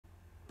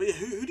But yeah,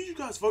 who did you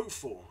guys vote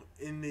for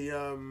in the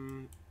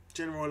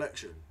general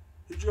election?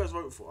 Who did you guys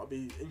vote for? I'd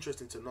be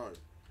interested to know.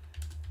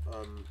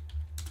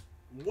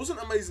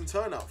 Wasn't amazing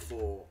turnout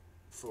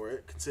for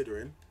it,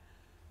 considering.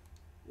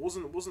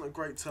 Wasn't a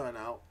great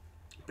turnout.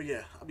 But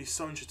yeah, I'd be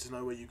so interested to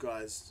know where you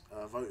guys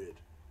voted.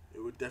 It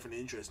would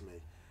definitely interest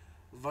me.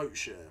 Vote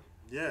share.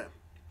 Yeah.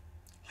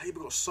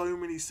 Labour got so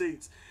many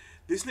seats.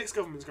 This next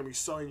government's going to be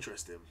so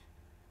interesting.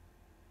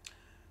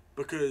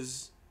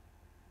 Because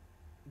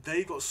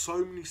they got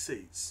so many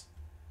seats.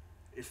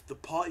 If the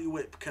party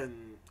whip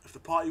can,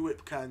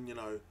 you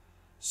know,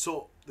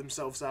 sort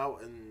themselves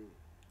out and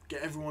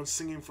get everyone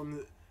singing from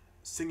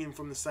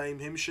the same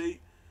hymn sheet,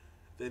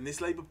 then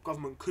this Labour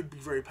government could be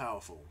very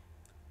powerful.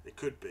 It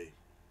could be.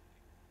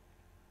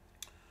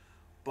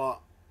 But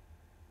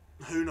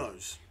who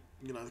knows?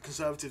 You know, the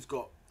Conservatives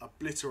got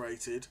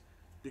obliterated,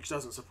 which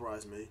doesn't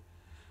surprise me.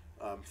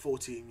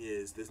 14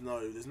 years. There's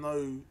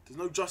no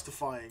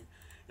justifying,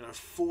 you know,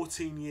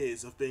 14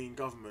 years of being in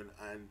government,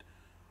 and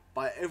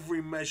by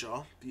every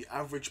measure, the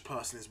average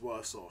person is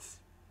worse off.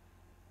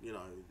 You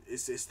know,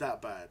 it's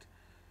that bad.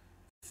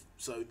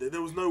 So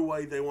there was no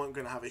way they weren't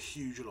going to have a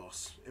huge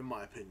loss, in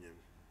my opinion.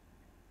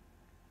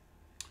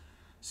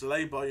 So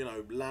Labour, you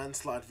know,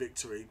 landslide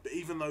victory. But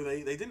even though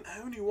they didn't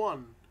only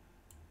won,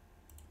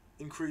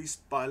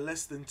 increased by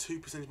less than 2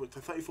 percentage points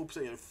to 34%,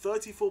 you know,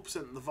 34%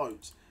 of the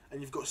votes, and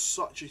you've got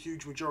such a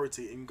huge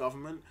majority in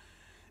government.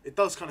 It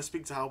does kind of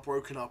speak to how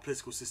broken our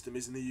political system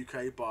is in the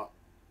UK, but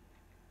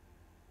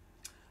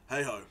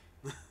hey ho,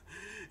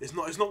 it's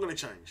not going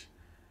to change,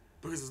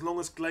 because as long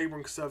as Labour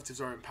and Conservatives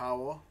are in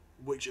power,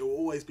 which it will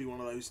always be one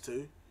of those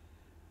two,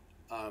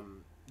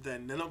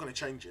 then they're not going to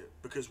change it.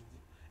 Because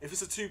if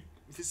it's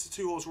a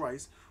two horse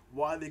race,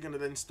 why are they going to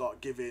then start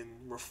giving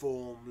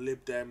Reform,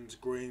 Lib Dems,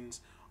 Greens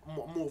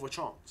more of a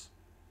chance?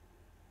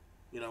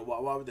 You know,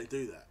 why would they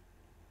do that?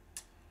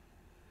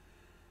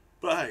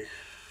 But hey,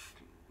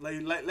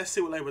 let's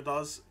see what Labour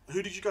does.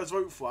 Who did you guys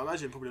vote for? I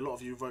imagine probably a lot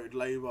of you voted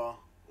Labour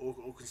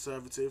or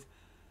Conservative.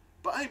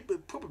 But hey,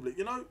 probably,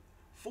 you know,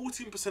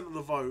 14% of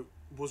the vote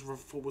was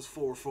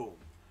for Reform.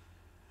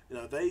 You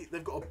know,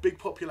 they've got a big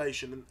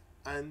population,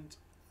 and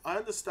I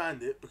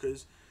understand it,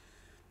 because,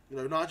 you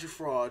know, Nigel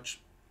Farage,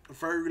 a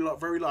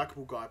very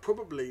likeable guy,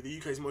 probably the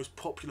UK's most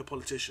popular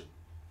politician.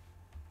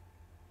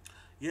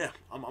 Yeah,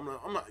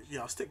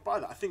 I'll stick by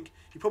that. I think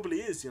he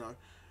probably is. You know,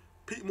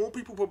 more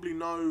people probably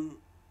know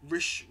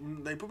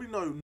they probably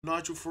know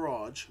Nigel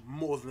Farage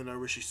more than they know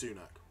Rishi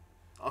Sunak.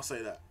 I'll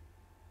say that.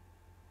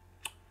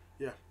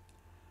 Yeah,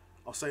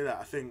 I'll say that.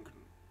 I think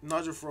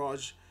Nigel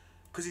Farage,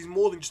 because he's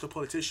more than just a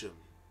politician.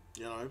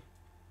 You know,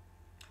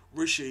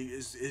 Rishi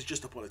is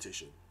just a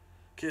politician.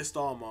 Keir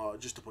Starmer,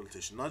 just a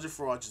politician. Nigel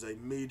Farage is a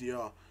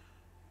media,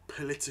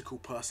 political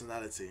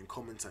personality and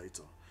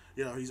commentator.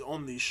 You know, he's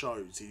on these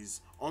shows,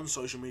 he's on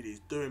social media,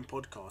 he's doing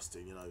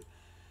podcasting. You know,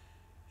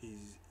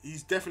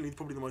 he's definitely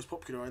probably the most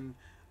popular, and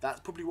that's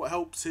probably what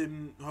helped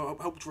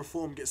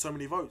Reform get so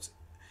many votes.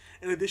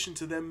 In addition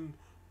to them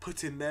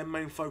putting their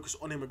main focus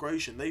on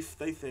immigration, they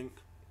think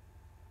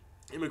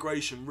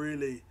immigration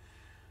really,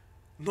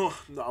 no,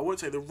 I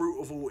won't say the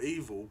root of all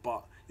evil,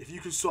 but if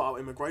you can sort out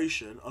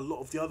immigration, a lot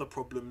of the other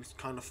problems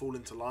kind of fall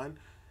into line,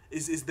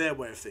 is their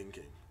way of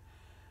thinking.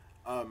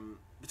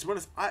 But to be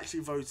honest, I actually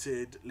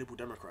voted Liberal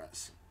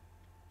Democrats.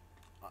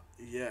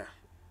 Yeah,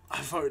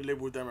 I voted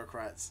Liberal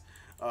Democrats.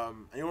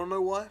 And you want to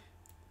know why?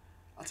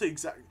 I'll tell you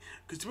exactly.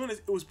 Because to be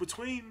honest, it was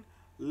between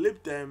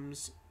Lib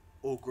Dems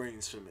or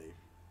Greens for me.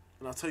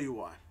 And I'll tell you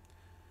why.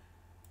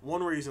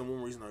 One reason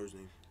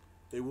only.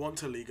 They want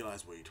to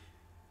legalise weed.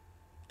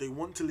 They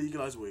want to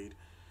legalise weed.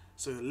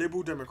 So the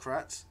Liberal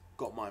Democrats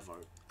got my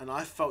vote. And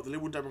I felt the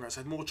Liberal Democrats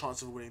had more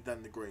chance of winning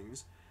than the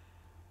Greens.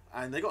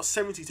 And they got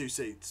 72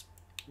 seats,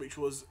 which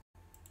was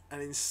an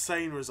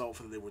insane result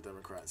for the Liberal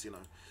Democrats, you know.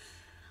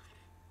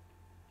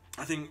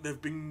 I think they've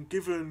been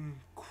given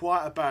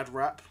quite a bad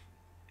rap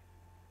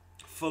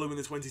following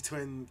the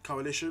 2010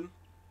 coalition.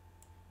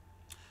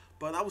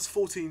 But that was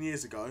 14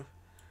 years ago.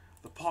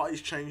 The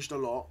party's changed a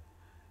lot.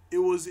 It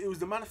was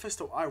the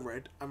manifesto I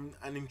read and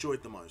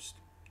enjoyed the most.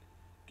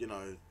 You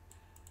know,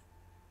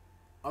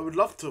 I would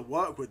love to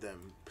work with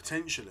them,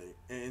 potentially,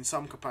 in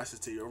some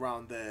capacity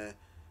around their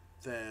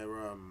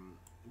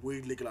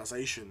weed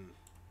legalisation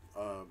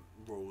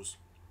rules.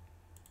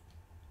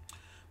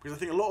 Because I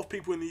think a lot of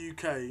people in the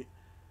UK,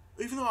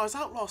 even though I was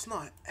out last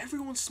night,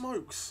 everyone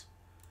smokes.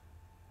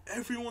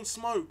 Everyone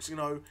smokes, you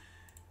know.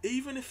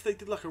 Even if they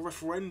did like a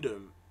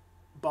referendum,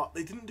 but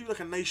they didn't do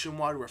like a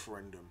nationwide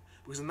referendum.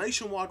 Because a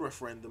nationwide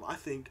referendum, I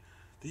think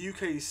the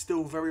UK is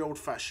still very old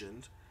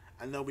fashioned,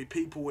 and there'll be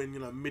people in, you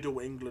know, middle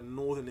England,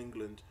 northern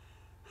England,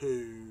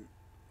 who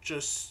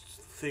just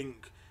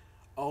think,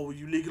 oh,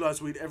 you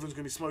legalise weed, everyone's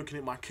going to be smoking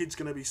it, my kid's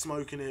going to be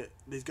smoking it,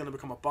 he's going to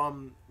become a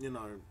bum, you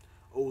know,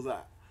 all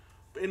that.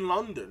 But in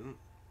London,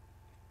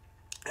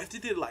 if they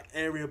did like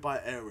area by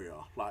area,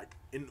 like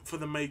for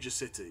the major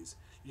cities,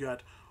 you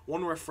had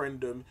one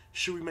referendum: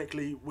 should we make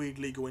weed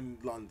legal in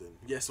London?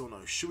 Yes or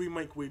no? Should we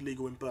make weed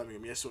legal in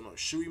Birmingham? Yes or no?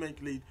 Should we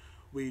make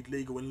weed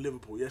legal in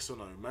Liverpool? Yes or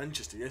no?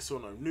 Manchester? Yes or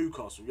no?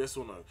 Newcastle? Yes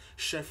or no?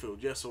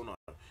 Sheffield? Yes or no?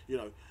 You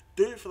know,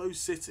 do it for those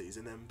cities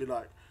and then be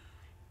like,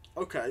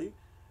 okay,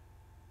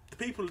 the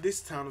people of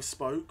this town have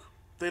spoke.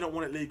 They don't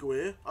want it legal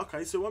here.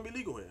 Okay, so it won't be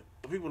legal here.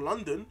 The people in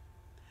London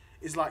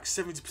is like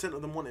 70%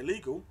 of them want it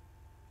legal.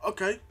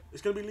 Okay,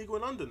 it's going to be legal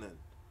in London then.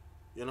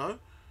 You know?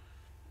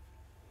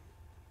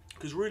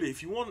 Because really,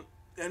 if you want...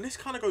 And this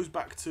kind of goes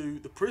back to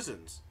the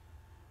prisons.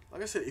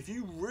 Like I said, if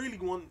you really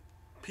want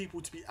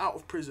people to be out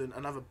of prison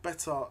and have a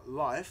better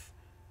life,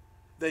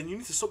 then you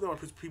need to stop the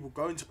amount of people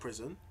going to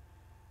prison.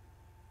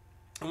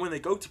 And when they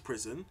go to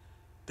prison,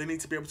 they need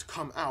to be able to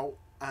come out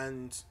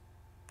and,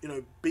 you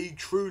know, be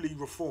truly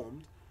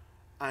reformed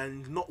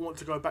and not want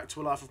to go back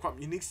to a life of crime.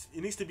 It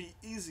needs to be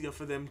easier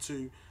for them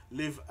to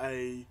live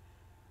a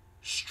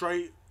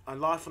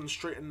life on the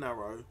straight and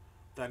narrow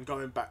than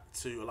going back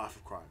to a life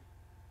of crime.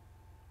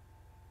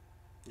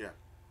 Yeah.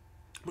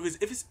 Because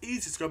if it's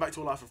easy to go back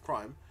to a life of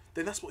crime,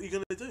 then that's what you're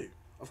going to do.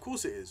 Of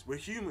course it is. We're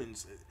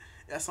humans.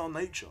 That's our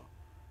nature.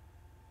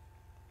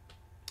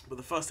 But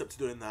the first step to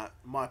doing that,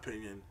 in my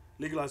opinion,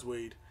 legalise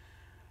weed,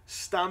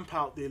 stamp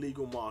out the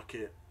illegal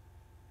market.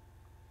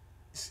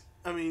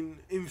 I mean,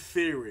 in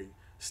theory,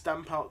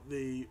 stamp out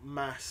the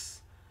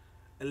mass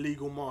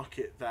illegal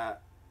market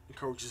that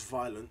encourages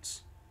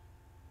violence,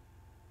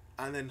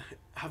 and then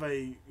have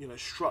a, you know,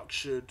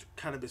 structured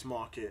cannabis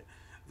market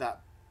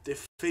that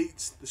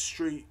defeats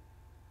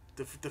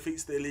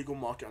the illegal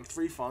market on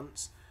 3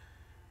 fronts: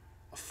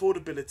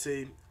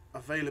 affordability,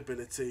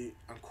 availability,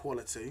 and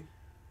quality.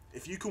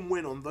 If you can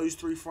win on those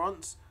 3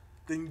 fronts,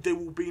 then there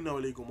will be no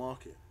illegal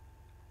market.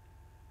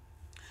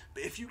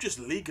 But if you just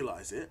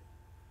legalise it,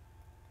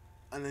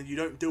 and then you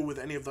don't deal with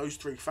any of those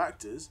 3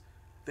 factors,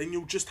 then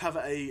you'll just have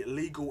a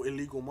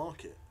illegal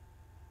market.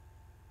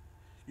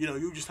 You know,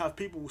 you'll just have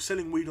people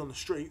selling weed on the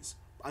streets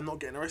and not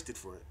getting arrested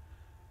for it.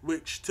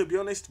 Which, to be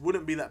honest,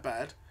 wouldn't be that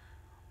bad.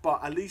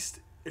 But at least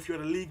if you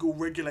had a legal,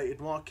 regulated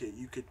market,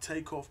 you could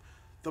take off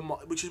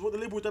which is what the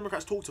Liberal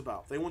Democrats talked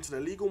about. They wanted a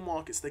legal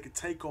market so they could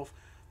take off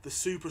the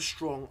super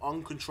strong,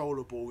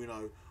 uncontrollable, you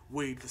know,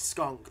 weed, the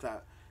skunk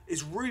that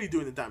is really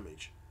doing the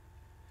damage.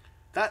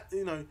 That,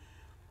 you know,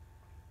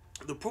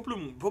 the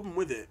problem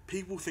with it,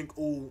 people think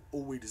all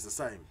weed is the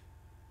same,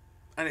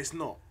 and it's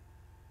not.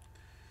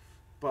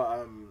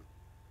 But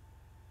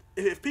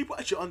if people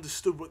actually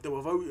understood what they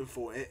were voting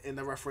for in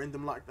a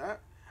referendum like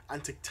that,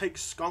 and to take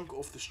skunk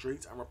off the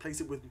streets and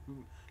replace it with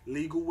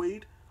legal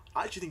weed,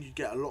 I actually think you'd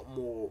get a lot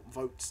more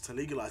votes to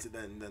legalise it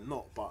than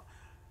not. But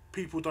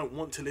people don't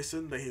want to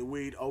listen. They hear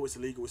weed, oh, it's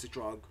illegal, it's a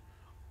drug.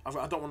 I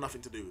don't want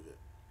nothing to do with it.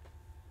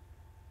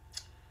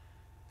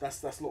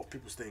 That's a lot of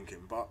people's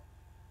thinking. But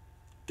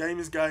game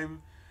is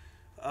game.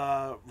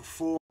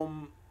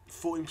 Reform,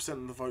 14%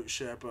 of the vote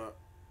share, but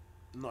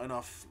not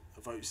enough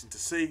votes into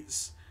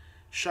seats.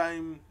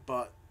 Shame,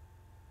 but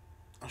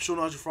I'm sure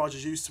Nigel Farage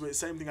is used to it.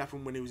 Same thing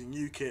happened when he was in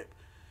UKIP.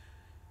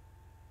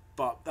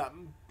 But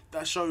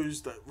that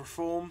shows that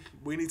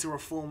we need to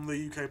reform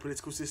the UK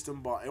political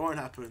system, but it won't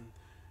happen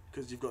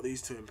because you've got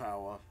these 2 in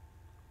power.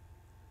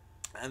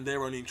 And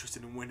they're only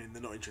interested in winning,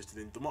 they're not interested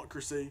in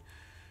democracy.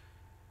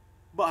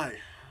 But hey,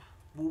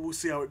 we'll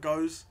see how it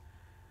goes.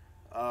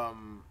 Yeah,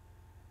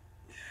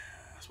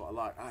 that's what I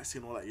like. I like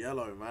seeing all that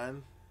yellow,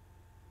 man.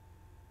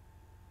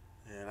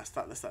 Yeah, that's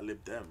that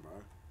Lib Dem,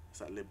 bro. That's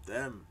that Lib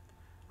Dem.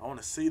 I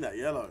want to see that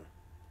yellow.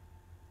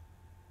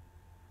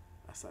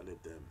 That's that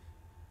Lib Dem.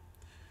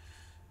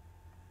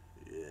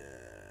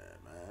 Yeah,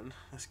 man.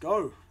 Let's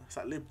go. That's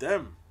that Lib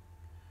Dem.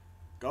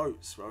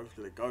 Goats, bro.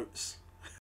 They're the goats.